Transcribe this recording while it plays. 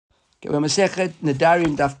Okay, we're Masechet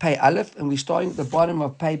Nedarim Daf Pei Aleph, and we're starting at the bottom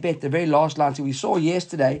of Pei Bet, the very last line. So we saw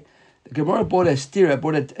yesterday, the Gemara brought a stira,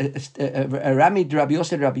 brought a Ramid Rabbi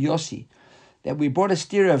Yossi, that we brought a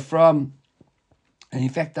stira from, and in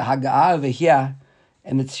fact the Haga'ah over here,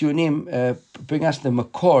 and the Tzionim bring us the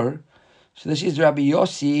Makor. So this is Rabbi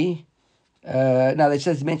Yossi. Now they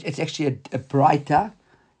said it's actually a Braita,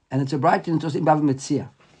 and it's a Braita and it's in Bava Metzia.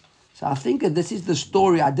 So I think that this is the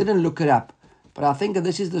story. I didn't look it up, but I think that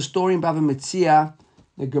this is the story in Bava Metzia,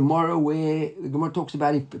 the Gemara, where the Gemara talks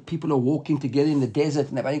about if people are walking together in the desert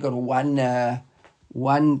and they've only got one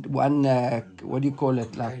what do you call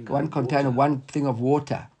it? Like one container, one thing of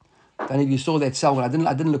water. I don't know if you saw that somewhere. I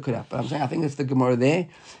didn't look it up, but I'm saying I think it's the Gemara there.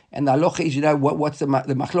 And the halacha is, what's the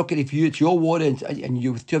machloket? If it's your water and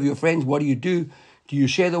you with two of your friends, what do? Do you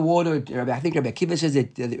share the water? I think Rabbi Akiva says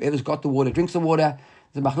that whoever's got the water drinks the water.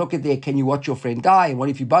 The machloket there, can you watch your friend die? And what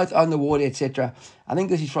if you both own the water, etc.? I think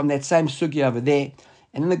this is from that same sugya over there.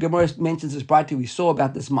 And then the Gemara mentions this brightly we saw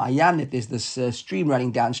about this Ma'ayan, that there's this stream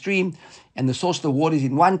running downstream, and the source of the water is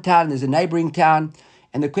in one town, there's a neighboring town,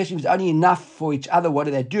 and the question is only enough for each other, what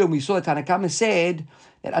do they do? And we saw that Tanakama said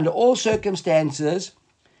that under all circumstances,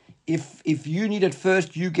 if you need it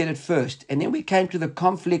first, you get it first. And then we came to the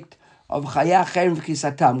conflict of Chaya Chayrim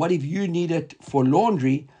V'Chisatam. What if you need it for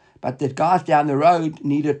laundry, but the guys down the road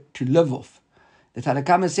need it to live off? The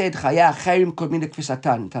Tanakama said, Chaya Chayrim Kodmin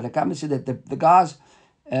Kfisatan. Tanakama said that the guys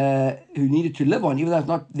who needed to live on, even though it's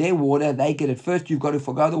not their water, they get it first. You've got to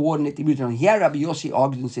forgo the water and let them use it on. Here Rabbi Yossi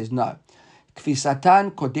argues and says, no.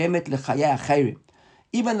 Kfisatan Kodemet Lechaya Chayrim.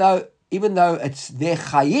 Even though it's their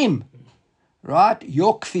chayim, right?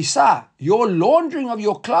 Your kfisa, your laundering of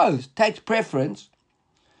your clothes takes preference.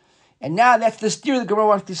 And now that's the steer the Gemara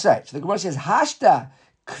wants to say. So the Gemara says, Hashta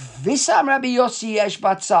kfisam Rabbi Yossi yesh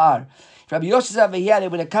batzar. Rabbi Yossi is over here that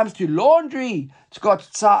when it comes to laundry, it's got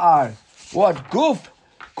tsa'ar. What? Guf.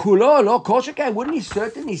 Kulo lo koshake. Wouldn't he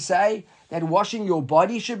certainly say that washing your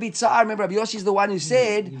body should be tsa'ar? Remember, Rabbi Yossi is the one who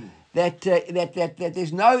said that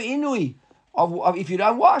there's no inui of if you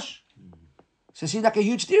don't wash. So it seems like a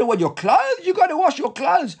huge steer. What, your clothes? You got to wash your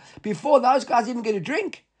clothes before those guys even get a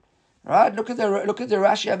drink. Right? Look at the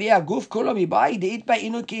Rashi over here. Guf kulo mibai de'it by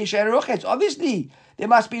inu ki yisher. Obviously, there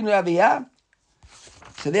must be no over here.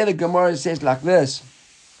 So there the Gemara says like this.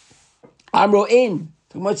 Amro in.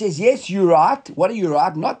 The Gemara says, yes, you're right. What are you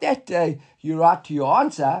right? Not that you're right to your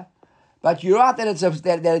answer, but you're right that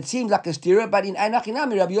it seems like a stira, but in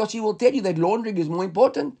Einachinami, Rabbi Yossi will tell you that laundering is more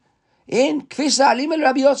important. In Kfisa Alim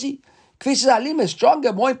Rabbi Yossi. Kfisa Alim is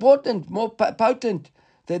stronger, more important, more potent.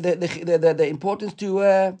 The importance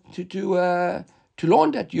to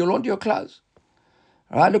launder, you launder your clothes.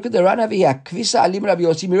 All right, look at the run over here. Kfisa Alim Rabbi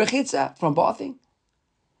Yossi Mirachitza from bathing.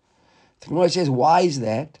 The Gemara says, why is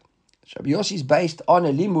that? Rabbi Yossi is based on a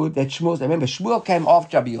limud that Shmuel. Remember, Shmuel came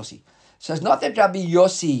after Rabbi Yossi. So it's not that Rabbi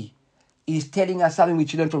Yossi is telling us something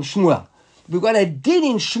which you learn from Shmuel. We've got a din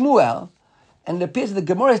in Shmuel, and it appears that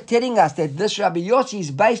the Gemara is telling us that this Rabbi Yossi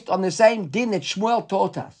is based on the same din that Shmuel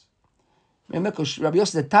taught us. Remember, because Rabbi Yossi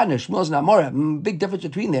is a Tana, Shmuel is an Amora. Big difference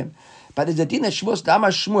between them. But there's a din that Shmuel is the Amar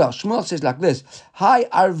Shmuel. Shmuel says like this: Hi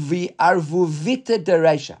arvuvita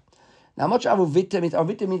dereisha. Now, much arvuvita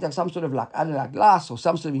means like some sort of like glass or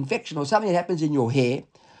some sort of infection or something that happens in your hair,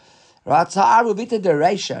 right? So arvuvita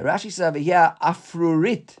dereisha. Rashi says over here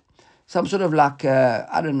afrurit, some sort of like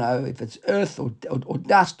I don't know if it's earth or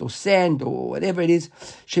dust or sand or whatever it is.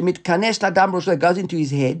 Shemit kanesh ladam rosh that goes into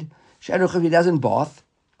his head. Sharuch if he doesn't bath.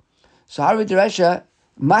 So arvuvita dereisha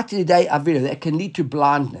mati day avira that can lead to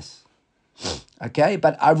blindness. Okay,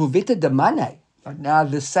 but arvuvita demane. But now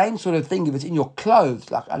the same sort of thing, if it's in your clothes,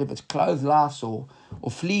 like if it's clothes lice or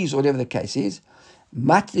fleas or whatever the case is,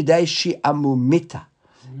 matidei shi'amumita.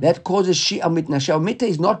 That causes shi'amumita. Now shi'amumita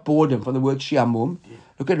is not boredom from the word shi'amum.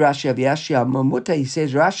 Look at Rashi over here. Shi'amumita, he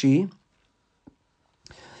says, Rashi,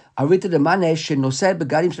 arvita demane shenoseh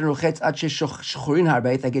begadim shenochetz ad sheshochurin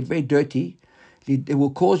harbeit. They get very dirty. It will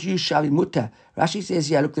cause you shavimuta. Rashi says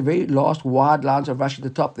here, look, the very last wide lines of Rashi at the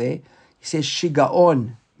top there. He says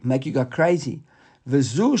shigaon, make you go crazy.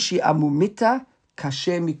 V'zu shi'amumita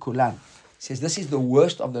kashe mikulan. He says this is the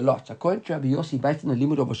worst of the lot. According to Rabbi Yossi, based on the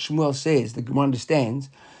limit of what Shmuel says, the Gemara understands.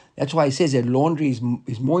 That's why he says that laundry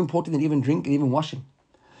is more important than even drinking, even washing.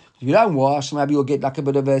 If you don't wash, maybe you'll get like a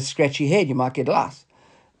bit of a scratchy head. You might get lice,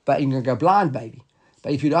 but you're going to go blind, baby.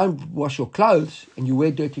 But if you don't wash your clothes and you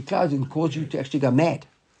wear dirty clothes, it can cause you to actually go mad.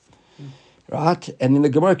 Right, and then the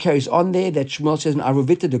Gemara carries on there that Shmuel says,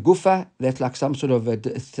 "Aruvita de gufa." That's like some sort of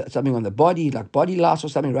something on the body, like body lice or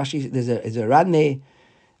something. Rashi, there's a run there.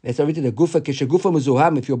 That's aruvita de gufa. Keshegufa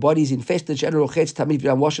mezuham. If your body is infested, if you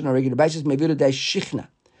don't wash it on a regular basis, maybe day shichna.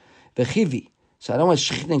 V'chivi. So I don't want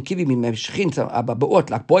shechin and kivi mean shechin, ba'ot,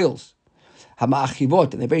 like boils.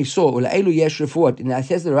 Hama'achivot, and they're very sore. Ula'elu yesh refuot. And it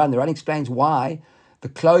says the Ran explains why the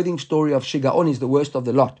clothing story of Shigaon is the worst of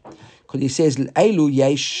the lot. Because he says, Elu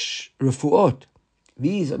yesh refuot.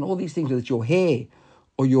 These and all these things, whether it's your hair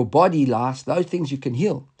or your body lasts, those things you can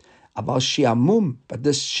heal. About shiamum, but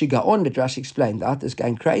this Shigaon that Rashi explained, that is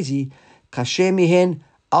going crazy. Kashe mihen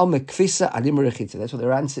al mekfisa alim rechitza. That's what the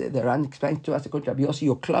Ran explains to us. According to Rabbi Yossi,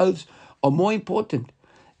 your clothes are more important.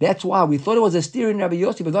 That's why we thought it was a steer in Rabbi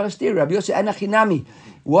Yossi, but not a steer. Rabbi Yossi anachinami.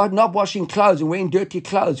 Not washing clothes and wearing dirty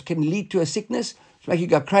clothes can lead to a sickness, to make you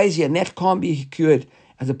go crazy, and that can't be cured,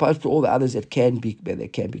 as opposed to all the others that can be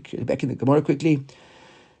cured. Back in the Gemara quickly.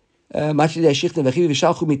 The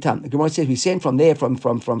Gemara says we sent from there, from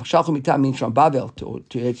Shalchu Mitam, means from Babel to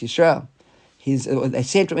Eretz Yisrael. They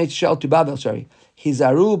sent from Eretz Yisrael to Babel,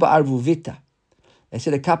 Hizaru ba'arvuvita. They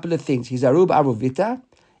said a couple of things. Hizaru ba'arvuvita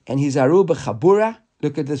and Hizaru b'chabura.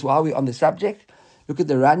 Look at this while we're on the subject. Look at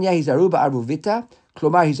the Ranya. Hizaru ba'arvuvita.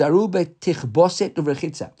 Klomar Hizaru b'tichboset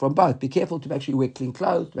u'vrechitza. From both. Be careful to make sure you wear clean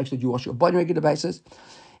clothes, to make sure you wash your body on a regular basis.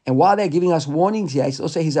 And while they're giving us warnings here, it's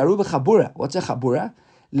also Hizaru b'chabura. What's a chabura?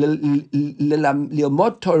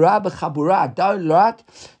 Lilmod Torah b'chabura. Don't learn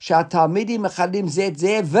she'atalmidim mechadim zeh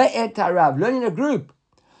zeh ve'et harav. Learn in a group.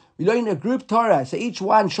 We learn in a group Torah. So each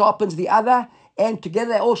one sharpens the other, and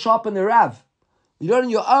together they all sharpen the Rav. You learn on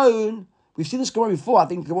your own. We've seen this Gemara before. I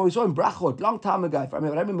think Gemara we saw in Brachot long time ago. I don't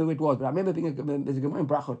remember where it was, but I remember there's a Gemara in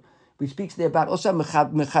Brachot which speaks there about also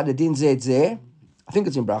mechadadin zeh zeh. I think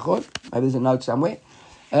it's in Brachot. Maybe there's a note somewhere.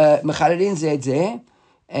 Mechadadin zeh zeh.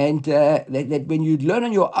 And that when you learn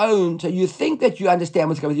on your own, so you think that you understand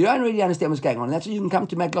what's going on, you don't really understand what's going on. And that's why you can come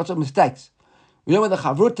to make lots of mistakes. You learn with a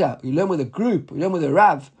chavruta, you learn with a group, you learn with a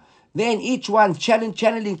Rav. Then each one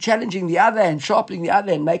challenging the other and sharpening the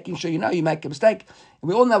other and making sure you make a mistake. And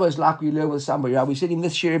we all know what it's like when you learn with somebody. Right? We sit in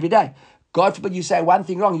this shir every day. God forbid you say one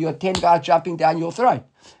thing wrong, you got 10 guys jumping down your throat.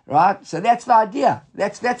 Right? So that's the idea.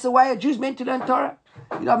 That's the way a Jew's meant to learn Torah.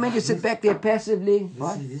 You're not meant to sit back there passively.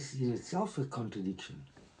 This is in itself a contradiction.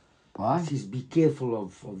 Why? It says be careful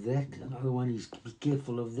of that. Another one is be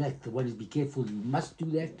careful of that. The one is be careful you must do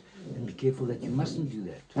that, and be careful that you mustn't do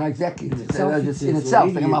that. No, exactly. In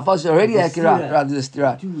itself. Like my father already accurate. Right.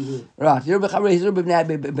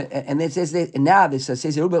 And it says that now this says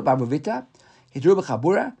Yerubah Barbavita, Yerubah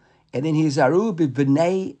Chabura, and then he's Yerubah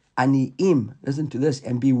B'nei Aniim. Listen to this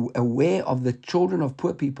and be aware of the children of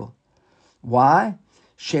poor people. Why?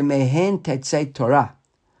 Shemehen Tetzei Torah.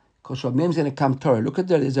 Because from them is going to come Torah. Look at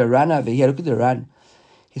there's a run over here. Look at the run.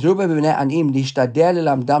 He's Ruba b'nei anim lishtadel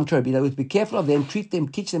lelamdam Torah. Be careful of them. Treat them.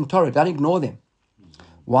 Teach them Torah. Don't ignore them.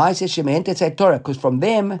 Why says Shemehen Tetzei Torah? Because from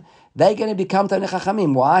them they're going to become Talmidei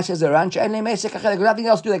Chachamim. Why says the run? They've got nothing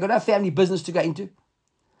else to do. They've got no family business to go into.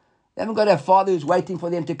 They haven't got a father who's waiting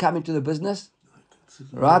for them to come into the business.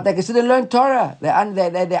 Right? They can sit and learn Torah. They're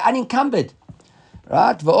unencumbered.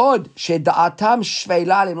 Right? V'od sheda'atam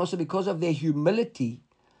shveilalim. And also because of their humility.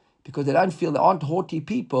 Because they don't feel they aren't haughty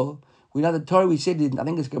people. We know the Torah, we said, I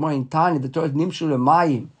think it's Gemara in Tanya, the Torah is Nimshul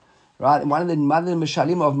Mayim, right? And one of the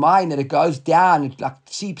Mishalim of Mayim, that it goes down, it like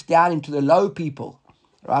seeps down into the low people,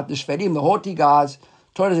 right? The Shvedim, the haughty guys,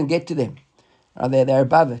 Torah doesn't get to them. Right? They're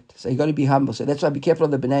above it. So you got to be humble. So that's why be careful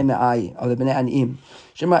of the Bnei Me'ai, of the Bnei An'im.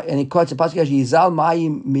 And he quotes a passage, Yizal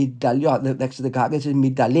Mayim Midaliyot, that's the guy that says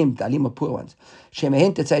Midalim, Dalim are poor ones.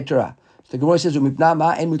 Shemehen Tetzei Torah. The Gemara says, why is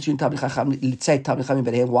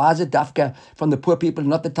it dafka from the poor people,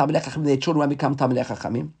 not the Talmidei Chachamim, their children won't become Talmidei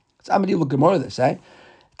Chachamim? It's unbelievable Gemara this, eh?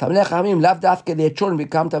 Talmidei Chachamim, lav dafka, their children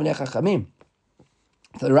become Talmidei Chachamim.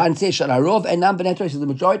 So the Ran says, Shalarov enam b'nei Torah, the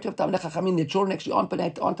majority of Talmidei Chachamim, their children actually aren't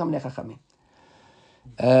Talmidei Chachamim.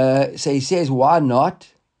 So he says, why not?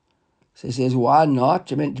 So he says, why not?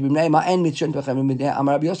 Amar Rabbi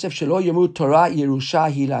Yosef, shelo yemut Torah Yerusha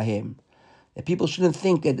hi lahem. That people shouldn't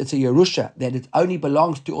think that it's a Yerusha, that it only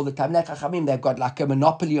belongs to all the Talmidei Chachamim. They've got like a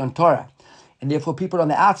monopoly on Torah. And therefore people on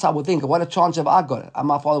the outside will think, what a chance have I got?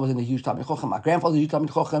 My father was in a huge Talmidei Chacham. My grandfather was a huge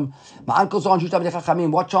Talmidei Chacham. My uncles are huge Talmidei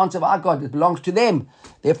Chachamim. What chance have I got? It belongs to them.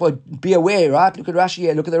 Therefore be aware, right? Look at Rashi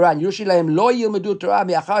here. Look at the Ran. Yerushalayim lo yilmedu Torah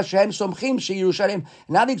mi'achar shehem somchim sheYerushalayim.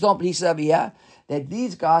 Another example he says over here, that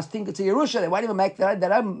these guys think it's a Yerusha. They won't even make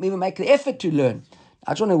the effort to learn.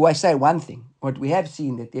 I just want to say one thing. What we have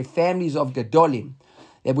seen, that they're families of Gedolim,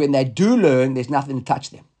 that when they do learn, there's nothing to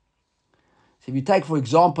touch them. So if you take, for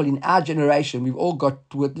example, in our generation, we've all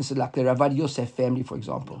got witnesses like the Ravad Yosef family, for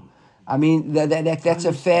example. I mean, that's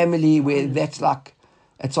a family where that's like,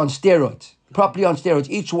 it's on steroids, properly on steroids.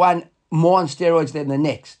 Each one more on steroids than the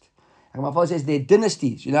next. Like my father says, they're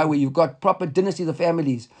dynasties, where you've got proper dynasties of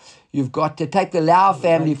families. You've got to take the Lau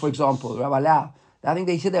family, for example, Rabbi Lau. I think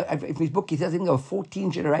they said that in his book, he says, I think there were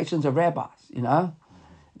 14 generations of rabbis,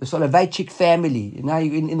 The Soloveitchik family, in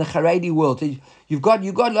the Haredi world. So you've got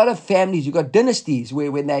a lot of families, you've got dynasties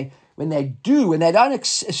where when they don't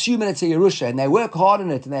assume that it's a Yerusha, and they work hard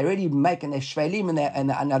on it, and they really make, and they're Shvelim and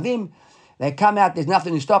the Anavim, they come out, there's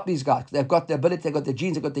nothing to stop these guys. They've got the ability, they've got the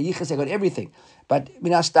genes, they've got the yichus, they've got everything. But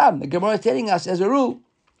Minastam, the Gemara is telling us as a rule,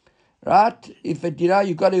 right? If they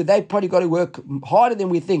probably got to work harder than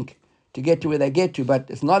we think to get to where they get to, but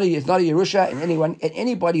it's not a Yerusha, and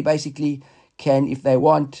anybody basically can, if they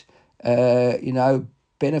want,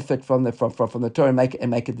 benefit from the Torah and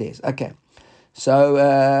make it theirs. Okay,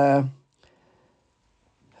 so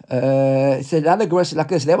so another question like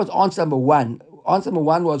this. That was answer number one. Answer number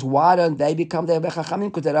one was, why don't they become the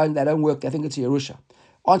Chachamim? Because they don't work. They think it's a Yerusha.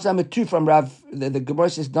 Answer number two from Rav, the Gemara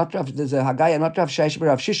says, not Rav, there's a Hagaya, not Rav Sheish, but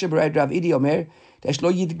Rav Shisha B'Rav Rav Idi Omer, there's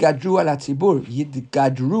lo yidgadru al hatzibur,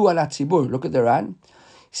 yidgadru al hatzibur. Look at the Ran.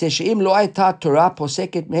 He says, she'im lo hayta Torah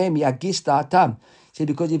poseket mehem yagis da'atam. He said,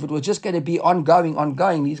 because if it was just going to be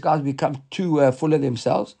ongoing, these guys become too full of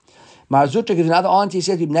themselves. Mar Zutra gives another answer. He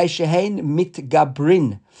says, Ibnei shehein mit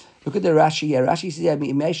gabrin. Look at the Rashi here. Rashi says,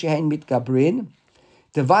 Ibnei shehein mit gabrin.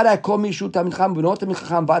 Devada kol mishu tamid chacham v'no tamid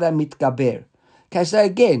chacham vada mit gaber. Okay, so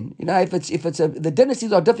again, if it's the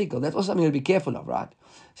dynasties are difficult, that's also something to be careful of, right?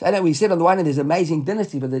 So I know we said on the one hand there's amazing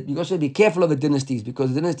dynasties, but you also be careful of the dynasties,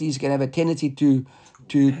 because the dynasties can have a tendency to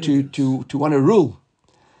want to rule.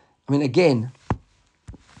 I mean, again,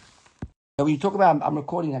 when you talk about, I'm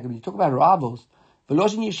recording now, when you talk about rivals,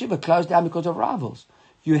 Volozhin Yeshiva closed down because of rivals.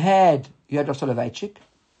 You had Rav Soloveitchik,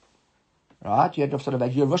 right? You had Rav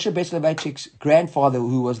Soloveitchik. You had Rosh Beit Soloveitchik's grandfather,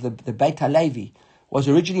 who was the Beit HaLevi, was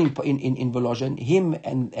originally in Volozhin.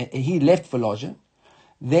 He left Volozhin.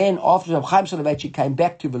 Then after Rav Chaim Soloveitchik came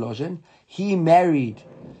back to Volozhin, he married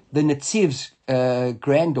the Netziv's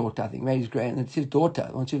granddaughter. I think married Netziv's daughter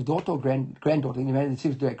or granddaughter. He married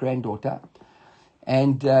Netziv's granddaughter,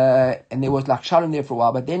 and there was like shalom there for a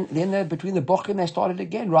while. But then between the Bochim they started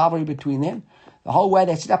again rivalry between them. The whole way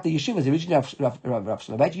they set up the yeshivas. Originally Rav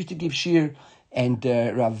Soloveitchik used to give shir, and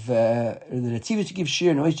the Netziv used to give shir,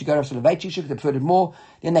 and always used to go to Rav Soloveitchik shir because they preferred it more.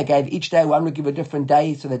 Then they gave each day, one would give a different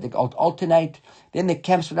day so that they could alternate. Then the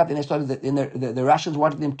camps split up. Then they started. Then the Russians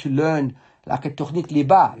wanted them to learn like a Tochnik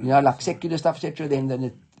Liba, like secular stuff, etc.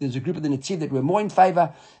 Then there's a group of the Netziv that were more in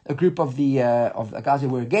favor. A group of the guys that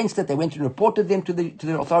were against it. They went and reported them to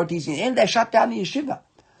the authorities, and they shut down the yeshiva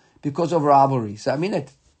because of rivalry. So I mean,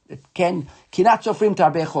 it can kinat sofrim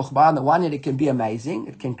tarbeh chokhmah. On the one hand, it can be amazing.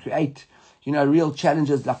 It can create real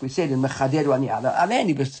challenges, like we said, in Mechader on the other. And then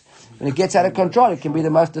when it gets out of control, it can be the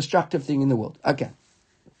most destructive thing in the world. Okay.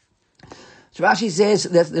 So Rashi says,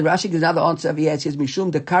 Rashi gives another answer over here. It says,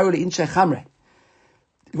 Mishum dekaru le'inshe chamre.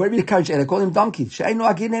 What do you mean dekaru? They call them donkeys. She'ein lo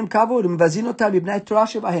agir nehem kavod, umvazin otam b'bnei Torah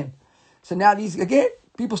shebahem. So now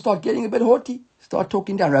people start getting a bit haughty, start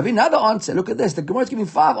talking down. Rabbi, another answer. Look at this. The Gemara is giving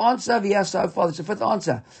 5 answers over here so far. It's the 5th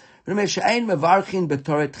answer. Remember, she'ein mevarchin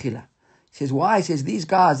b'torah tchila. He says, why? He says, these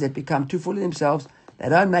guys that become too full of themselves, they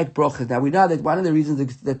don't make brochas. Now, we know that one of the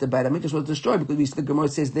reasons that the Beit HaMikdash was destroyed, because the Gemara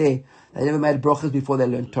says there, they never made brochas before they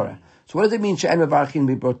learned Torah. So what does it mean, she'en mevarchin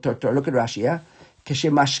b'torah? Look at Rashi, yeah?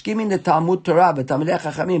 כשמשכימים לתלמוד תורה ותלמידי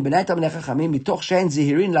חכמים, בני תלמידי חכמים, מתוך שאין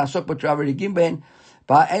זהירים לעסוק בתורה ורגילים בהן,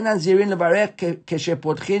 אינן זהירים לברך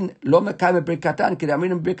כשפותחים לא מקיים בברכתן, כדי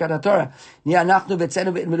אמרים בברכת התורה, נהיה אנחנו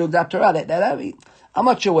ואצלנו מלומדת תורה. I'm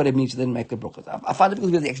not sure what it means they didn't make the brachas. I find it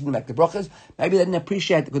because they actually didn't make the brachas. Maybe they didn't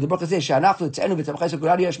appreciate, because the brachas says, שאנחנו אצלנו וצמחי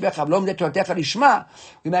סגורלי ישבך, ולומד תורתך לשמה.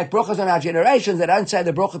 We make brachas on our generations that don't say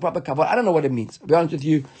the brachas proper kavod. I don't know what it means. To be honest with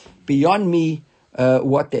you, beyond me,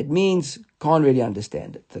 what that means, can't really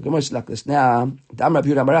understand it. The Gemara is like this. Now, Dam Rabbi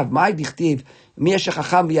Yehuda Amarav, my dichtiv, mi yesh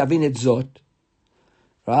hachacham v'yavin et zot.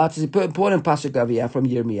 Right? It's an important pasuk over here from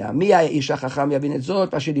Yirmiyah. Mi yesh hachacham v'yavin et zot,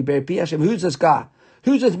 v'asher diber pi Hashem. Who's this guy?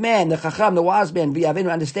 Who's this man, the chacham, the wise man, v'yavin, who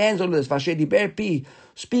understands all of this? V'asher diber pi.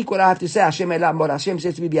 Speak what I have to say. Hashem elam mod. Hashem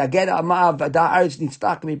says to me, v'yageda amav v'da aretz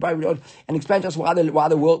nitztak, and explain to us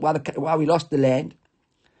why we lost the land.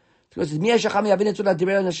 Because it says, it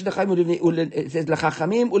says,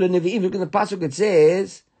 L'chachamim u'lenevi'im. Look at the pasuk, it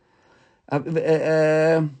says,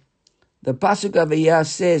 the pasuk over here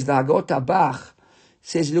says, the Hagot Abach,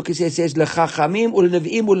 says, look, it says, L'chachamim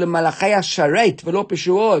u'lenevi'im u'lemalachai hasharet, v'lo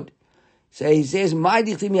peshuod. So he says,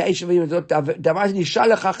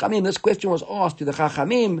 this question was asked to the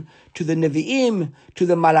Chachamim, to the Nevi'im, to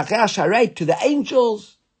the Malachai hasharet, to the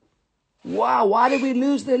angels. Wow, why did we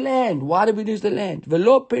lose the land? Why did we lose the land?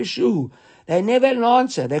 Velo peshu. They never had an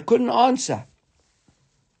answer. They couldn't answer.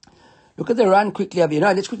 Look at the run quickly over here.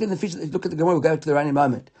 No, let's quickly look at the Gemara. We'll go to the run in a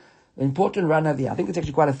moment. An important run over here. I think it's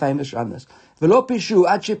actually quite a famous run, this. V'lo pishu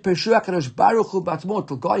ad shepirshu HaKadosh Baruch Hu b'atzmo,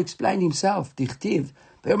 till God explained himself. Dichtiv.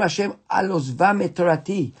 V'yom Hashem al ozvam et torati.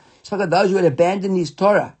 He spoke about those who had abandoned his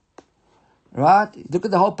Torah. Right? Look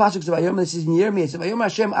at the whole passage of Vayom. This is in Yirmiyah. It says, V'yom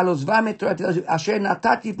Hashem al ozvam et torati. Those asher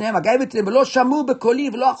natati v'neim. I gave it to them. V'lo shamu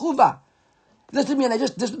b'koli v'lo achuva. Listen to me, and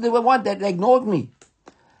they want that. They ignored me.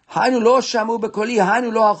 Hainu lo shamu b'koli.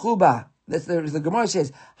 Hainu lo achuba. That's the Gemara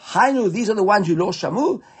says, Hainu, these are the ones who lo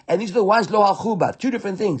shamu, and these are the ones lo achuba. Two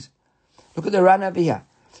different things. Look at the run over here.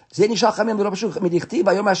 From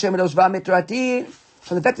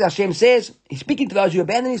the fact that Hashem says, he's speaking to those who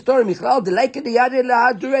abandon his Torah, no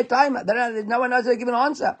one knows how to give an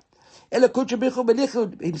answer.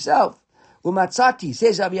 Himself. Umatzati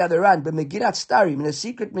says over here the run, but Megillat Starim, in a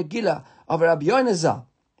secret Megillah of Rabbi Yonah.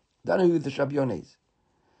 Don't know who this Rabbi Yonah is.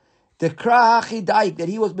 The Krahachi Daik, that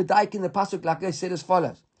he was Bedaik in the Pasuk, like I said as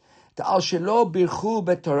follows. The Al Shelo Birchu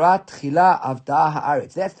Betorat Chila Avda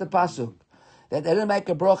Haaretz. That's the Pasuk. That they didn't make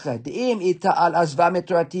a brocha. The Im Ita Al Azva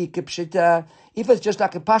Metorati Kipshita. If it's just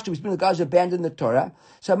like a pasuk, we speak of the guys who abandoned the Torah.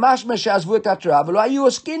 So Mashma Shazvu Torah, V'lo Ayu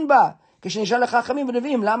Oskinba. If they're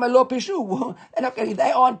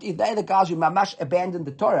the guys who mamash abandoned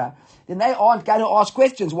the Torah, then they aren't going to ask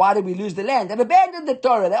questions. Why did we lose the land? They've abandoned the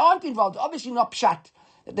Torah. They aren't involved. Obviously not pshat.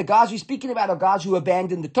 The guys we're speaking about are guys who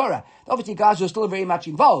abandoned the Torah. Obviously guys who are still very much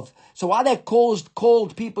involved. So why are they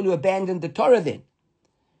called people who abandoned the Torah then?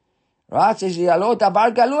 Right? Says it's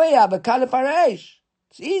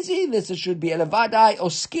easy. This should be elevadai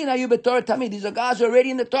or skin ayub Torah tamid. These are guys who are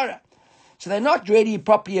already in the Torah. So they're not really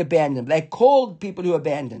properly abandoned. They're called people who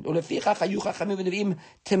abandoned. That's why the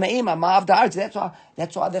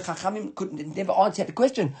Chachamim never answered the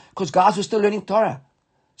question, because guys were still learning Torah.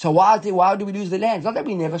 So why do we lose the land? It's not that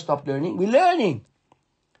we never stopped learning. We're learning.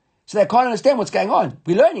 So they can't understand what's going on.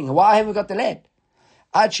 We're learning. Why haven't we got the land?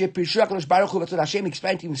 That's what Hashem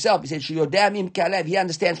explained to himself. He said, he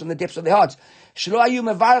understands from the depths of their hearts. Hashem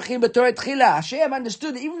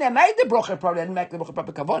understood that even they made the bracha properly, they didn't make the bracha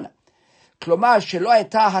proper kavanah. It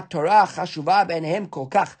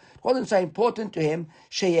wasn't so important to him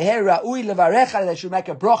that they should make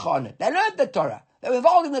a bracha on it. They learned the Torah. They were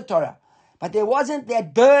involved in the Torah. But there wasn't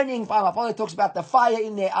that burning fire. My father talks about the fire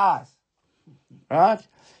in their eyes. Right?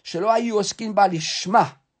 Therefore they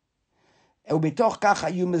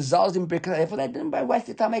didn't waste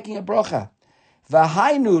the time making a bracha. That's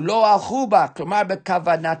what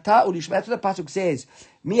the pasuk says.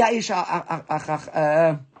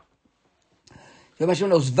 That's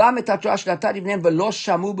what it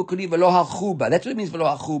means, v'lo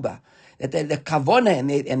hachuba. That the kavanah and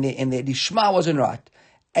the lishma wasn't right.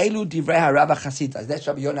 Elu divrei harava chasidas. That's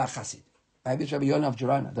Rabbi Yonah Chassid. Maybe it's Rabbi Yonah of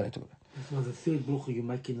Jorana. Don't I talk about? That's not the third bracha you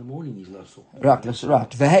make in the morning is also. Right, that's right.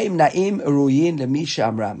 V'heim na'im ruyin lemisha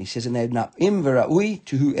amram. He says, and they're na'im v'ra'ui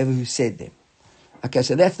to whoever who said them. Okay,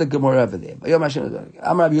 so that's the Gemara over there. Amar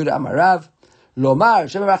Rabbi Yehuda Amar Rav lomar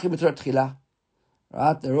shem rachim b'torah tchila.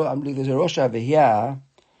 Right, I believe there's a Rosh over here,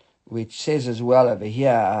 which says as well over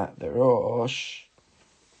here, the Rosh,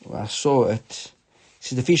 I saw it. It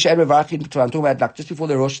says the fish I'm talking about like just before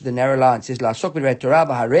the Rosh, the narrow line. It says La'asok b'divrei Torah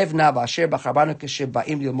v'harevna v'asher b'charbanu k'shem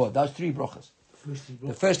ba'im lilmod. Those three brachas.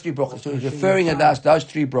 The first three brachas. So he's referring to those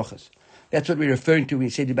three brachas. That's what we're referring to. We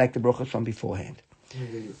said you back the brachas from beforehand.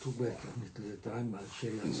 They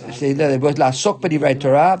both La'asok b'divrei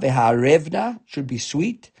Torah v'harevna should be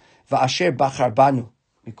sweet. V'asher b'charbanu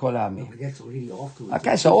mikol ha'amim. That's already afterwards.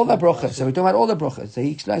 Okay, so all the brachas. So we're talking about all the brachas. So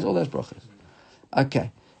he explains all those brachas.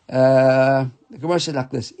 Okay. The Gemara said like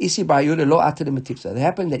this: Isi bar Yehuda lo ata le'metipsa. It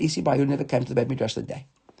happened that Isi bar Yehuda never came to the Beit Midrash that day.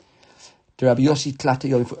 To Rabbi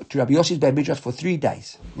Yosi's Beit Midrash for 3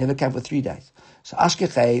 days. Never came for 3 days. So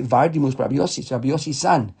Ashkechei Vardimus Rabbi Yossi, Rabbi Yossi's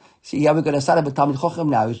son. See, here we're going to start up with Talmid Chochem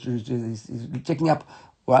now. He's checking up.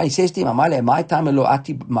 Well, he says to him, Amale, my time lo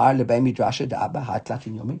ati mar leBeit Midrash da'aba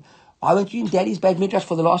hatlatin yomin. Why weren't you in Daddy's Beit Midrash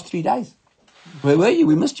for the last 3 days? Where were you?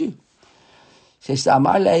 We missed you. He says,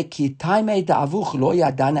 Amale ki taimei da'avuch lo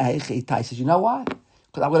yadana heiche itai. He says, you know why?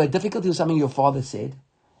 Because I've got a difficulty with something your father said,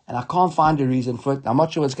 and I can't find a reason for it. I'm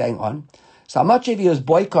not sure what's going on. So I'm not sure if he was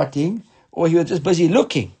boycotting or he was just busy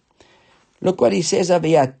looking. Look what he says over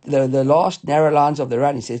here, the last narrow lines of the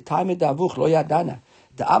run. He says, taimei da'avuch lo yadana.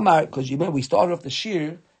 The Amar, because you remember we started off the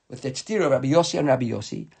shir with the tztir of Rabbi Yossi and Rabbi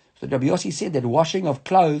Yossi. So Rabbi Yossi said that washing of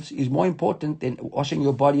clothes is more important than washing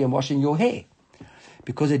your body and washing your hair,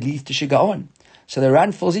 because it leads to shigaon. So the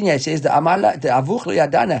Ran falls in here. It says the Amar, the Avuch lo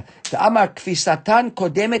yadana, the Amar kfisatan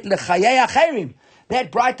kodemet lechayei acherim.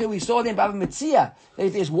 That brighter we saw in Bava Metzia, that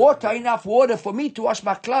if there's water, enough water for me to wash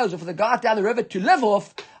my clothes, or for the guy down the river to live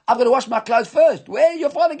off, I've got to wash my clothes first. Where did your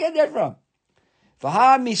father get that from?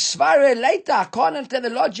 V'ha misvare later. I can't understand the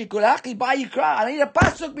logic. Ulachli ba yikra. I need a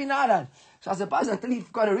pasuk binaran. So I suppose until he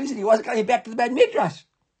got a reason, he wasn't coming back to the bad midrash.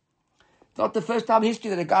 It's not the first time in history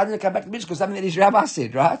that a guy didn't come back to the midrash because something that his rabbi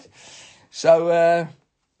said, right? So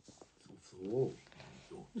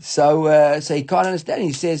he can't understand.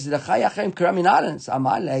 He says, he gives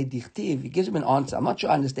him an answer. I'm not sure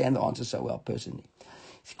I understand the answer so well, personally.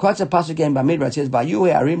 He quotes a passage again by Midrash. It says, I think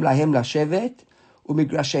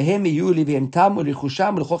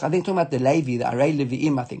talking about the Levi, the Arei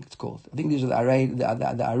Levi'im, I think it's called. I think these are the Arei,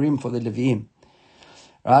 the Arim for the Levi'im.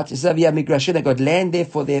 Right? So they got land there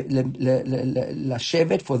for the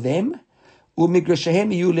Lashevet, for them.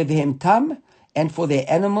 And for their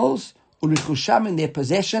animals, ulichusham in their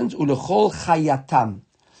possessions, ulechol chayatam.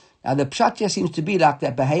 Now the pshat seems to be like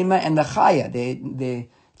that behema and the chaya,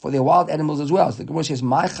 for their wild animals as well. So the Gemara says,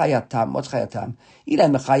 "My chayatam, what's chayatam?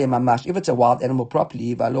 Ilan mechaya mamash. If it's a wild animal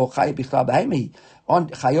properly, v'alo chaya bichlal behema, on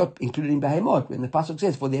chayot included in behemot. When the pasuk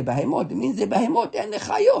says for their behemot, it means their behemot and the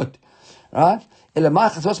chayot, right?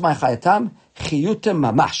 Elamach, what's my chayatam? Chiyutam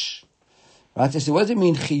mamash, right? So what does it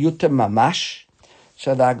mean chiyutam mamash?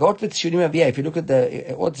 So the Agot with Shunim Aviyah, if you look at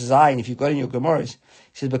the Ot Zayin, if you go in your Gemaras, it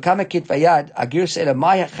says, Bekama kit vayad, Agir se'ela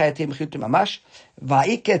maya chayatim chutim mamash,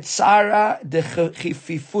 va'iket tzara de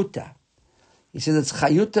chififuta. He says, it's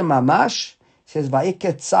chayuta mamash. He says,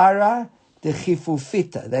 va'iket tzara de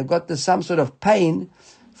chifufita. They've got some sort of pain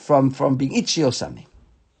from being itchy or something.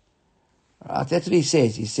 Right? That's what he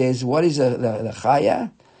says. He says, what is the chaya?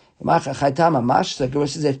 Chayta mamash. So the Gemara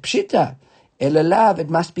says, pshita. Elalav, it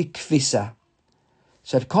must be kfisa.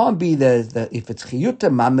 So it can't be if it's chiyuta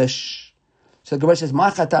mamish. So the Gemara says, "Ma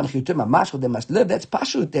chatam chiyuta mamash," they must live. That's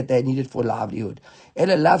pashut that they need it for livelihood.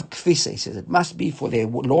 Ela lav kfisa. He says it must be for their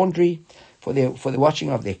laundry, for the washing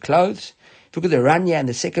of their clothes. If you look at the Ranya and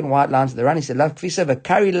the second white lines of the Ranya, he said, "Lav kfisa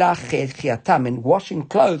v'kari la chayatam." And washing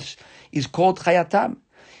clothes is called chayatam.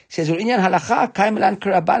 He says, "Inyan halacha kaimelan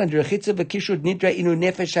karaban and rechitza v'kishud nidra inu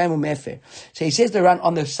nefesh shayim umefer." So he says the Ran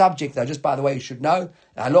on the subject, though, just by the way, you should know,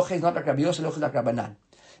 halacha is not like Rabbi Yosef, halacha is like Rabbanan.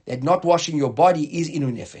 That not washing your body is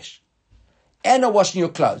inu nefesh. And not washing your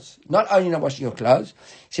clothes. Not only not washing your clothes.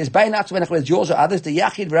 He says, "Bayin atzma whether yours or others, the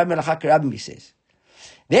yachid v'rab melacha karabim," he says.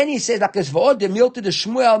 Then he says, like this, "V'od de milta de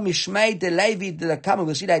Shmuel mishmei de Levi de Lakam,"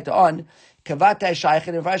 we'll see later on, Kavatei Shaykh,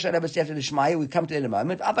 and Rav Shmuel, we come to it in a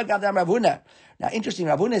moment. Now, interesting,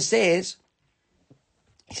 Rav Huna says,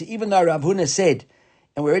 even though Rav Huna said,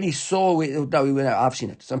 and we already saw, I've seen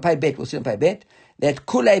it. So on Pei Bet, we'll see on Pei Bet, that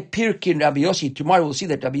Kulei Pirkin Rabbi Yossi, tomorrow we'll see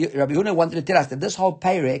that Rabbi Huna wanted to tell us that this whole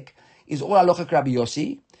Perek is all halacha Rabbi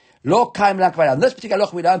Yossi. Lo kaim lak v'adam. This particular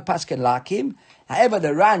halacha we don't pasken like him. However,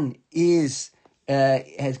 the Ran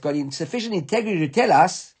has got sufficient integrity to tell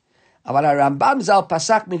us, אבל הרמב"ם ז"ל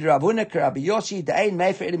פסק מרב הונא כרבי יוסי דאין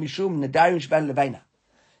מאיפה אלא משום נדרים שבין לבינה.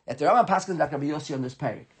 That the Rambam passes like Rabbi Yossi on this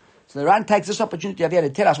parak. So the Ran takes this opportunity over here to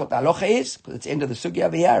tell us what the halacha is, because it's the end of the sugya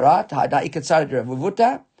over here, right?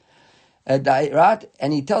 Right?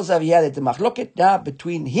 And he tells over here that the machloket now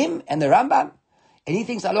between him and the Rambam, and he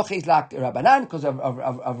thinks halacha is like Rabbanan because of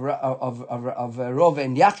Rov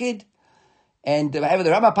and Yachid, and however the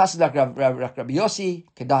Rambam passes like Rabbi Yossi,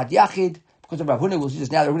 Kedat Yachid, because of Rav Huna, we'll see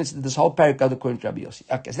this now. The Rav Huna said this whole parak goes according to Rabbi Yossi.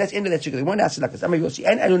 Okay, so that's the end of that sugya. We want to ask like this. Rabbi Yossi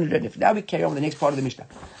and Adon Redif. Now we carry on with the next part of the Mishnah.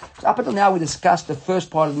 So up until now we discussed the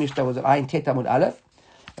first part of the Mishnah was Ayin Tet Amud Aleph.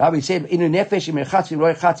 Rabbi said Inu Nefesh Im Rechatz Im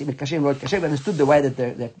Roy Chatz Im Kashem Roy Kashem. We understood the way that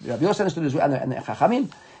Rabbi Yossi understood as well and the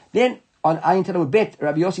Chachamim. Then on Ayin Tet Amud Bet,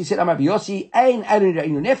 Rabbi Yossi said, Rabbi Yossi Ayin Adon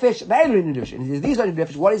Inu Nefesh Ve'Adon Inu Nefesh. And he says these are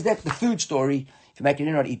Nefesh. What is that? The food story. If you make it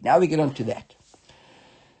in or eat. Now we get on to that.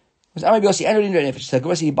 Rabbi Yossi, and Rabbi Yossi, so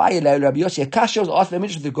Rabbi Yossi, Akasha was asked by the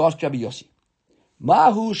Midrash with regards to Rabbi Yossi.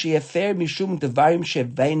 Mahu she'efer mishum devarim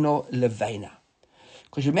sheveino leveina.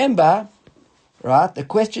 Because remember, right? The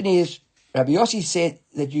question is, Rabbi Yossi said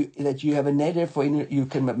that you have a neder for you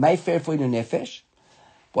can mayfair for inu nefesh.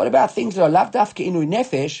 What about things that are lav dafka inu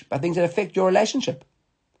nefesh, but things that affect your relationship?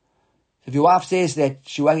 If your wife says that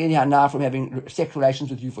she won't get any hana from having sexual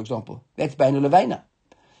relations with you, for example, that's beinu leveina.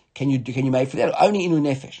 Can you make for that? Only inu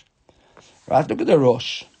nefesh. Right, look at the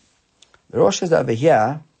Rosh. The Rosh is over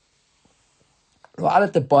here, right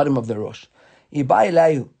at the bottom of the Rosh. Like, for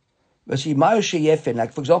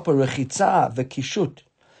example, Rechitza, V'kishut.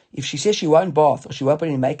 If she says she won't bath, or she won't put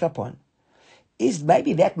any makeup on,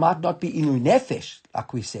 maybe that might not be inu nefesh,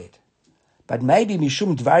 like we said. But maybe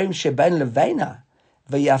mishum dvarim sheben leveina,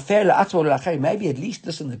 v'yafer la'atzmo l'achari. Maybe at least,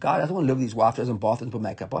 listen, the guy doesn't want to live with his wife, doesn't bath and put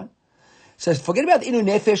makeup on. So forget about the inu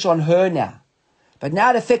nefesh on her now. But now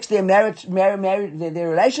it affects their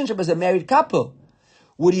relationship as a married couple.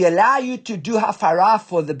 would he allow you to do hafara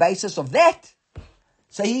for the basis of that?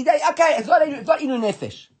 So it's not inu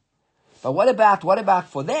nefesh. But what about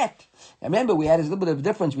for that? Now remember, we had a little bit of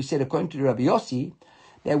difference. We said, according to Rabbi Yossi,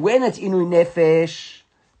 that when it's inu nefesh,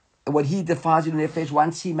 what he defines inu nefesh,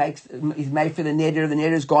 once he's made for the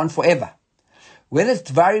neder is gone forever. When it's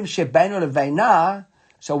dvarim shebeinu leveina,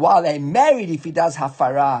 so while they're married, if he does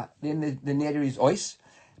hafara, then the neder is ois.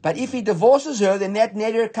 But if he divorces her, then that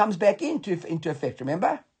neder comes back into effect.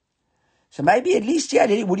 Remember? So maybe at least,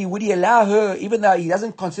 would he allow her, even though he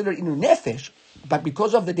doesn't consider inu nefesh, but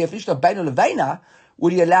because of the definition of beinu leveina,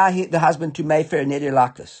 would he allow the husband to mayfair a neder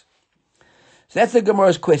like this? So that's the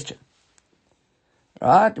Gemara's question.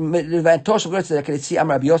 Right? What did Rabbi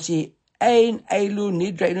Yossi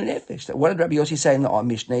say in the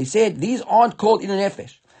Mishnah? He said, these aren't called inu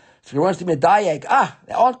nefesh. So he wants to be a dayek.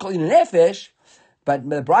 They aren't called inu nefesh, but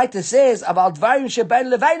the Breita says about dvarim shebeinu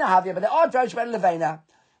leveina havya, but they are dvarim shebeinu leveina,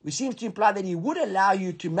 which seems to imply that he would allow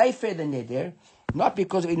you to mayfair the neder, not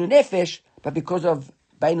because of inu nefesh, but because of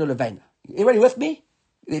beinu leveina. Everybody with me?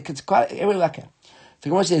 It's quite everybody like that. So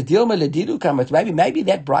Gemara says, Dilma ledidu kamat. Maybe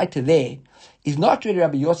that Breita there is not really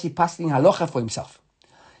Rabbi Yossi passing halacha for himself.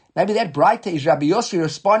 Maybe that Breita is Rabbi Yossi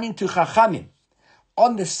responding to Chachamim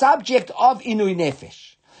on the subject of inu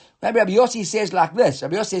nefesh. Maybe Rabbi Yossi says like this.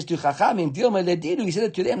 Rabbi Yossi says to Chachamim, Dilma ledidu. He said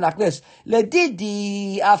it to them like this: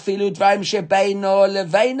 Ledidi afilu dvarim shebeinu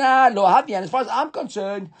leveina lo havyan. As far as I'm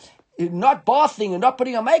concerned, not bathing and not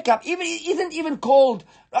putting on makeup isn't called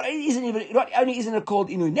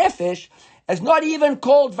inu nefesh. It's not even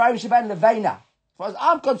called dvarim shebeinu leveina. As far as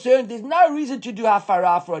I'm concerned, there's no reason to do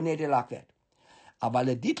hafara for a neder like that.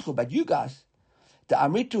 But you guys, the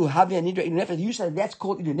amritu havya nidra inu nefesh, you said that's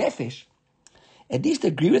called inu nefesh. At least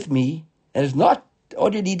agree with me that it's not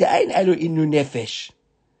already the ein elu inu nefesh.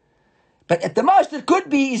 But at the most, it could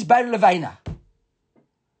be is beinu leveina.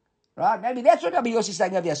 Right? Maybe that's what Rabbi Yossi is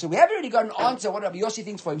saying over here. So we haven't really got an answer what Rabbi Yossi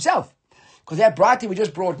thinks for himself. Because that Breita we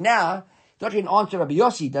just brought now, not really an answer Rabbi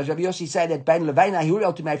Yossi. Does Rabbi Yossi say that beinu leveina he will be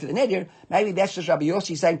able to make for the neder? Maybe that's just Rabbi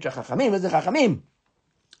Yossi saying to Chachamim. What's the Chachamim?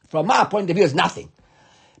 From my point of view, it's nothing.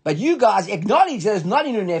 But you guys acknowledge that it's not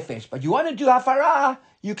inu nefesh. But you want to do hafara,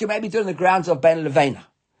 you can maybe do it on the grounds of beinu leveina.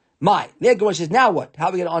 The Gemara says, now what? How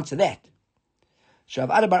are we going to answer that? Shav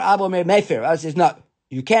Adabar Abo Mayfair. I says, no,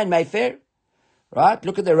 you can Mayfair. Right?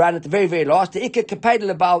 Look at the run at the very, very last. The Ikka Kapeda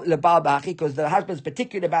Lebal Bachi, because the husband's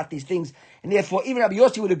particular about these things, and therefore even Rabbi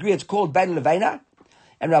Yossi would agree it's called beinu leveina.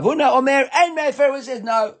 And Rav Huna Omer and Mayfair says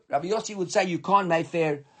no. Rabbi Yossi would say you can't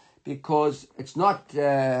Mayfair because it's not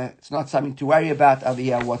something to worry about over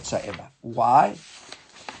here whatsoever. Why?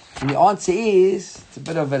 And the answer is, it's a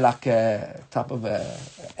bit of a type of a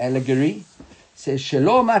allegory. It says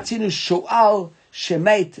Shelo Matzinu Shoal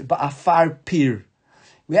Shemet Ba'afar Pir.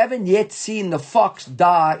 We haven't yet seen the fox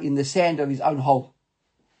die in the sand of his own hole.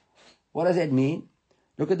 What does that mean?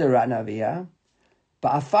 Look at the run over here.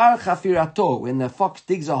 Ba'afar chafirato, when the fox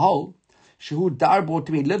digs a hole, shehu darbo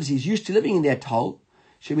to me lives, he's used to living in that hole.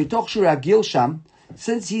 Shemitoch shuragil sham,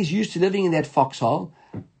 since he's used to living in that foxhole,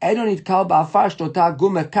 adonit kal ba'afar shtota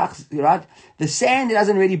gume kach, right? The sand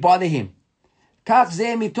doesn't really bother him. Kach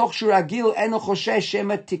zeh mitoch shuragil eno choshesh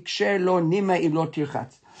shema tiksher lo nima im lo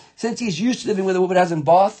tirchatz. Since he's used to living with a woman who doesn't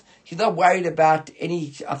bath, he's not worried about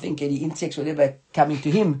any insects or whatever coming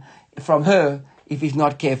to him from her if he's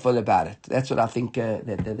not careful about it. That's what I think that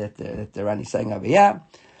the Ran is saying over here.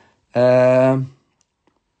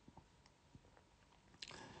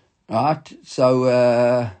 Right, so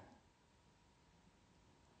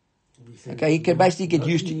okay, he can basically get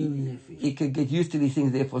used to these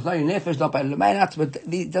things. Therefore, it's not your nefesh, not by lemein, but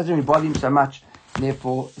it doesn't really bother him so much.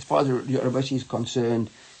 Therefore, as far as Rabbi is concerned,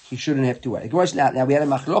 he shouldn't have to worry. Now we had a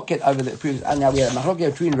machloket over the previous. Now we had a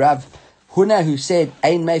machloket between Rav Huna who said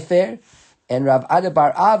Ein Mayfair and Rav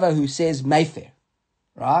Adabar Ava who says Mayfair.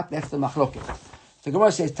 Right? That's the machloket. So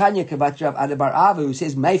Gemara says Tanya Kavat Rav Adabar Ava who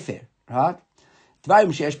says Mayfair. Right? Dvarim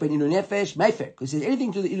sheyesh bein inu nefesh Mayfair. Because says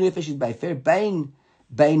anything to the inu nefesh is Mayfair. Bein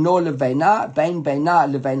beino leveina, bein beina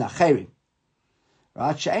leveina cherim.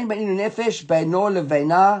 Right? She'ein bein inu nefesh beino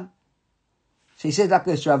leveina. So he says like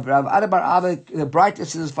this, Rav Adabar Ava, the Breita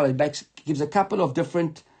says as follows, gives a couple of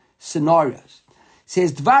different scenarios.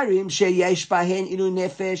 Says, Dvarim sheyesh bahen inu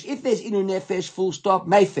nefesh, if there's inu nefesh, full stop,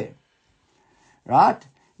 Mayfair. Right?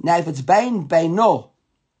 Now if it's bein beino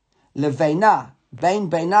leveina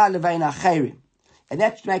cherim, and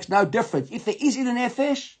that makes no difference. If there is inu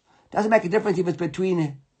nefesh, doesn't make a difference if it's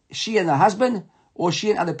between she and the husband, or she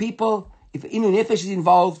and other people. If inu nefesh is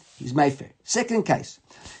involved, he's Mayfair. Second case,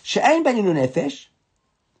 she'ein ben inu nefesh.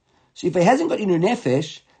 So if he hasn't got inu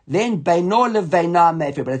nefesh, then beino leveina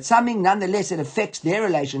mefer. But it's something nonetheless that affects their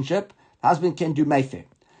relationship. The husband can do mefer.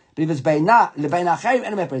 But if it's beina leveina acherim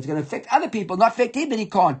and mefer, it's going to affect other people, not affect him, but he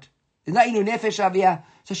can't. There's no inu nefesh avia.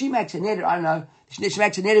 So she makes a neder. I don't know. She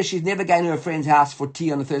makes a neder. She's never going to her friend's house for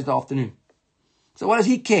tea on a Thursday afternoon. So what does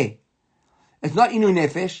he care? It's not inu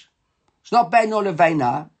nefesh. It's not beino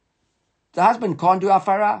leveina. The husband can't do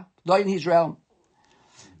hafara. Not in his realm.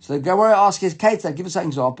 So the Gemara asks his Ketzah, give us some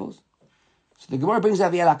examples. So the Gemara brings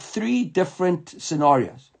over here like 3 different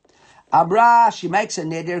scenarios. Amra, she makes a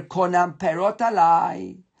neder, konam perot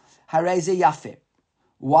alai, hareze yafe.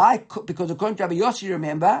 Why? Because according to Rabbi Yossi,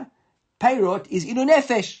 remember, perot is inu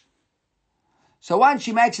nefesh. So once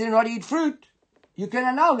she makes it not eat fruit, you can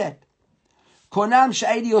annul that. Konam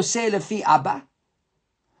she'edi yoseh lefi abba.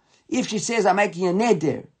 If she says, I'm making a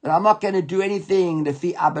neder, but I'm not going to do anything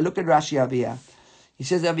lefi abba. Look at Rashi over here. He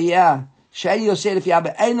says over here, she'edi yoseh lefi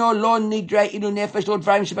abba. Eino lo nidre inu nefesh lo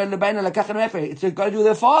dvarim sheben lebeina lekach nefesh. It's got to do with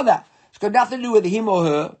her father. It's got nothing to do with him or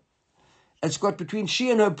her. It's got between she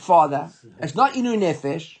and her father. It's not inu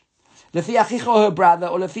nefesh. Lefi achicha or her brother,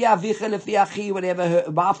 or lefi avicha, lefi achi, whatever,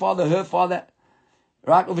 my father, her father.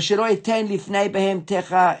 Right? And she won't tevin.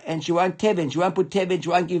 She won't put tevin. She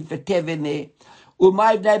won't give a tevin there.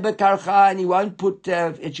 And he won't put,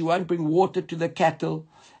 and she won't bring water to the cattle.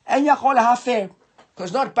 And yachol hafer.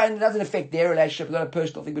 Because it doesn't affect their relationship. It's not a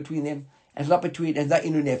personal thing between them. And it's not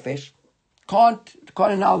inu nefesh. Can't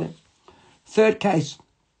annul them. Third case.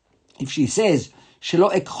 If she says,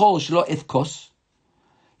 shelo ekhol, shelo efkos.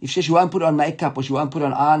 If she won't put on makeup, or she won't put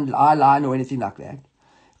on eyeliner, or anything like that.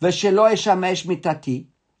 V'shelo eshamesh mitati.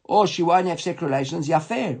 Or she won't have sex relations.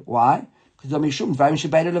 Yafer. Why? Because mishum dvarim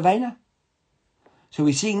shebeinu leveina. So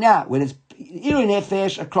we're seeing now, when it's inu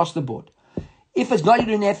nefesh across the board. If it's not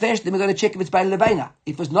inu nefesh, then we're going to check if it's beinu leveina.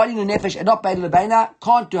 If it's not inu nefesh and not beinu leveina,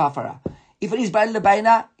 can't do hafara. If it is beinu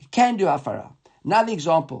leveina, he can do hafara. Another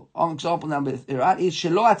example, example number 3, right, is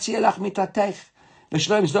shelo atzia lach mitatech,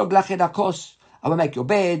 v'shelo imzog lach edakos. I won't make your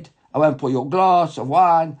bed, I won't pour your glass of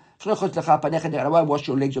wine, I won't wash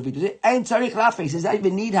your legs or feet. Ain't tzarich lafeh. He says, I don't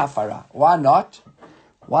even need hafara. Why not?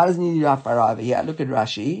 Why doesn't he need hafara over here? Look at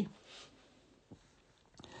Rashi.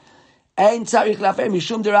 Ain't tzarich lafeh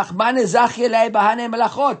mishum derachmane zachye lei bahane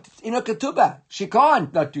melachot. In a ketubah, she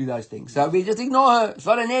can't not do those things. So we just ignore her. It's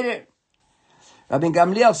not a neder. Rabbi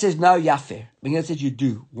Gamliel says, no, yafer. Rabbi Gamliel says, you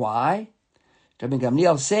do. Why? Rabbi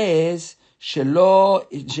Gamliel says, shelo,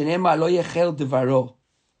 shenema lo yechel devaro.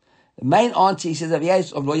 The main answer, he says,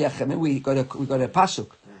 of lo yechel. We got a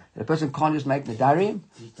pasuk. The person can't just make nedarim,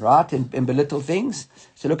 right, and belittle things.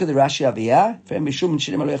 So look at the Rashi over here. Mishum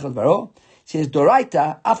shenema lo yechel devaro. It says,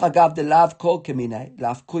 doraita, afagav de lav kol kemine,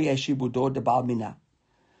 lav kuye shibudo de bal mina.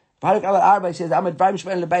 Paruk Avar Arba says, I'm a dvarim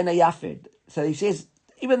sheben lebeina yafer. So he says,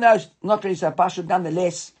 even though it's not really so pashut,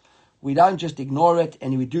 nonetheless, we don't just ignore it,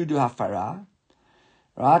 and we do hafara.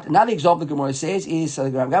 Right? Another example the Gemara says is, so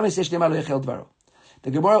the Gemara says, the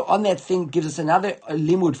Gemara on that thing gives us another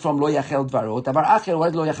limud from lo yachel dvaro. Tabar acher,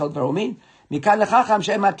 what does lo yachel dvaro mean? Mikan lechacham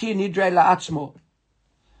she'em matir nidrei la'atzmo.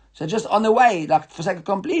 So just on the way, like for sake of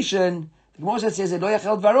completion, the Gemara says that lo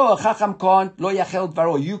yachel dvaro, chacham can't, lo yachel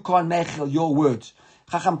dvaro, you can't mechel your words.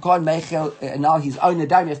 Chacham can't mechel, now his own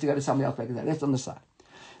nadarim, he has to go to somebody else. That's on the side.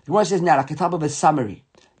 The Gemara says now, like a type of a summary.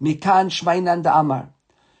 Mikan shmeinan da'amar.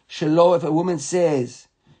 Shelo, if a woman says,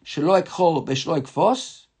 shelo ekchol b'shelo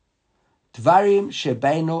ekfos, dvarim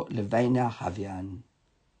shebeino leveina havyan.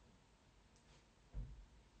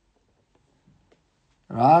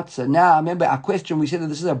 Right? So now, remember our question, we said that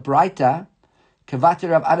this is a brighter, Kavatir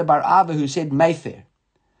Rav Adabar Abba, who said mefer.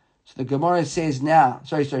 So the Gemara says now,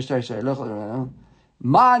 sorry.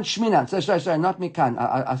 Man shminan, sorry, not mikan.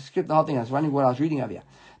 I skipped the whole thing, I was wondering what I was reading over here.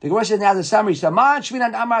 The Gemara says now the summary. So, man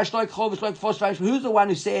shminan amar shloik chol v'shloik fos. Who's the one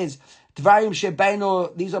who says dvarim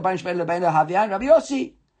shebeino? These are dvarim shebeino lebeino havyan. Rabbi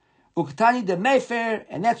Yossi, uktani de mefer,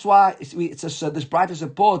 and that's why this brighter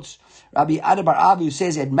supports Rabbi Adabar Abu, who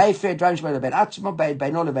says at mefer dvarim shebeino lebeino atzmo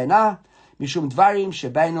beino lebeina mishum dvarim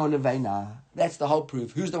shebeino lebeina. That's the whole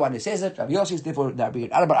proof. Who's the one who says it? Rabbi Yossi. Therefore, Rabbi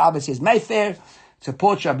Adabar Abu says mefer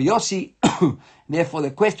supports Rabbi Yossi. Therefore, the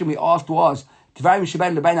question we asked was dvarim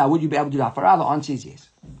shebeino lebeina. Would you be able to do hafara? The answer is yes.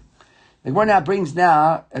 The Gemara now brings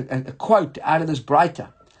a quote out of this brighter.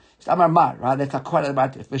 It's Amar Mar, right? That's a quote out of the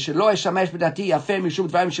brighter.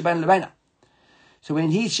 So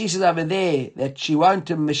when she says over there that she won't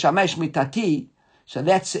mishamesh mitati, so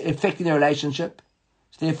that's affecting the relationship.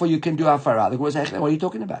 So therefore you can do hafara. The Gemara says, what are you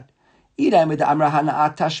talking about?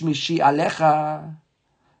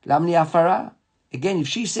 Again, if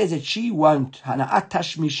she says that she won't hana'at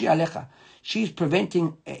tashmishi alecha, she's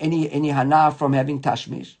preventing any hana from having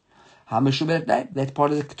tashmish. That's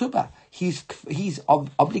part of the ketubah. He's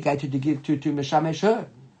obligated to give to meshamesh her.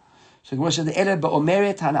 So Gemara says the Ela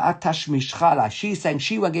be'omeret hana'at tashmishchala. She's saying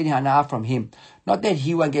she won't get any hana'ah from him, not that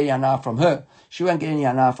he won't get any hana'ah from her. She won't get any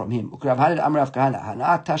hana'ah from him. Ukurav hanad amrav kahana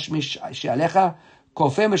hana'at tashmish she'alecha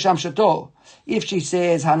kofeh mesham shato. If she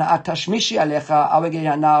says hana'at tashmishi alecha, I will get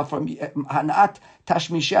hana'ah from hana'at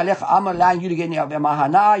tashmishi alecha. I'm allowing you to get any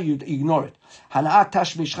hana'ah. You ignore it. Hana'at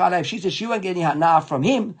tashmishchala. If she says she won't get any hana'ah from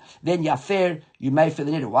him, then yafer, you may for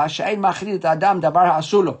the neder. Why she'ein machlit adam davar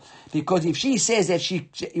ha'asulo? Because if she says that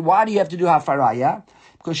why do you have to do hafaraya?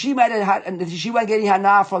 Because she made it, and she won't get any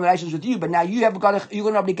hana'ah from relations with you, but now you've got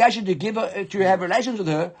an obligation to give her, to have relations with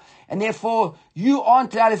her, and therefore you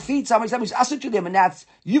aren't allowed to feed somebody's asur to them, and that's,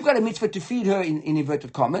 you've got a mitzvah to feed her in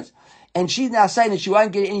inverted commas, and she's now saying that she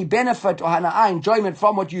won't get any benefit or hana'ah, enjoyment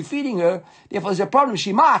from what you're feeding her, therefore there's a problem,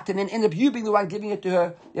 she might, and then end up you being the one giving it to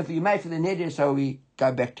her, therefore you may for the neder, so we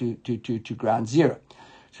go back to ground zero.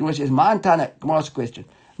 So it says, Ma'antana, Gemara's question,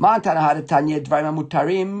 Ma'antana had Tanya dvarim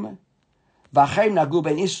mutarim, v'achem nagu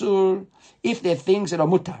ben isur, if they're things that are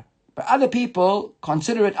mutar, but other people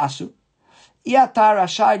consider it asur. Iatar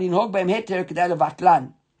rashai linhog beim heter kedai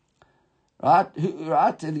levatlan. Right?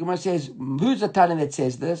 The Gemara says, who's the Tana that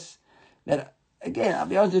says this? That again, I'll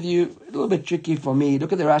be honest with you, a little bit tricky for me.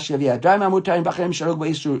 Look at the Rashi of here. Dvarim mutarim v'achem shalog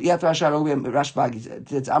be'isur. Iatar rashai linhog beim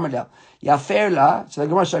rashbag. It's Amalel. Yaferla. So the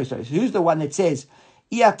Gemara, sorry. Who's the one that says,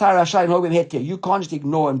 Iatar rashai linhog beim heter? You can't just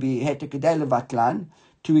ignore and be heter kedai levatlan,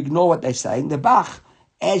 to ignore what they're saying. The Bach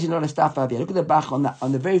adds in all the stuff over here. Look at the Bach on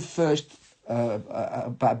the very first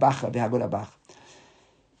Bach of the Haggadah Bach. It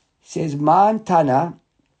says, Man Tanya,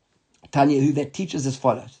 who that teaches as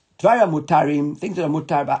follows. Dvara mutarim, things that are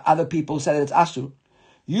mutar, but other people say that it's asur.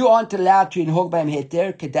 You aren't allowed to inhog b'hem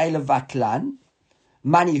heter, kedai levatlan.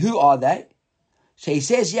 Money, who are they? So he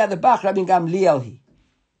says, yeah, the Bach, Rabbi Gamliel he.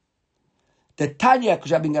 The Tanya,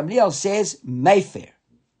 because Rabbi Gamliel says, Mayfair.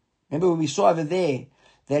 Remember when we saw over there,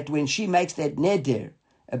 that when she makes that neder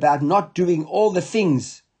about not doing all the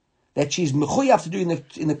things that she's mechuyav to do in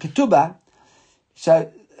the ketubah, so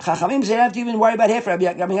Chachamim say, you don't have to even worry about hefer. Rabbi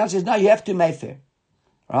Gamliel says, no, you have to mayfair.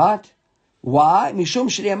 Right? Why? Mishum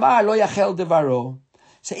shleimar lo yachel devaro.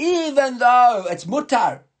 So even though it's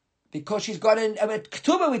mutar, because she's got a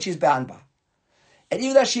ketubah which is bound by, and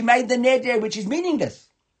even though she made the neder which is meaningless,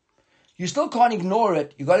 you still can't ignore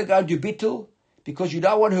it. You've got to go and do bittul, because you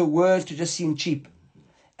don't want her words to just seem cheap.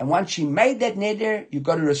 And once she made that neder, you've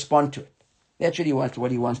got to respond to it. That's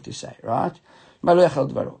what he wants to say, right? And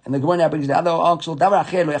the Gemara now brings the other answer.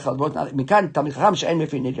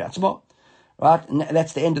 Right? And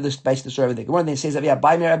that's the end of this base of the story over there. Gemara then says,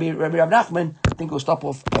 Rabbi Nachman, I think we'll stop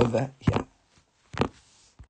off over here.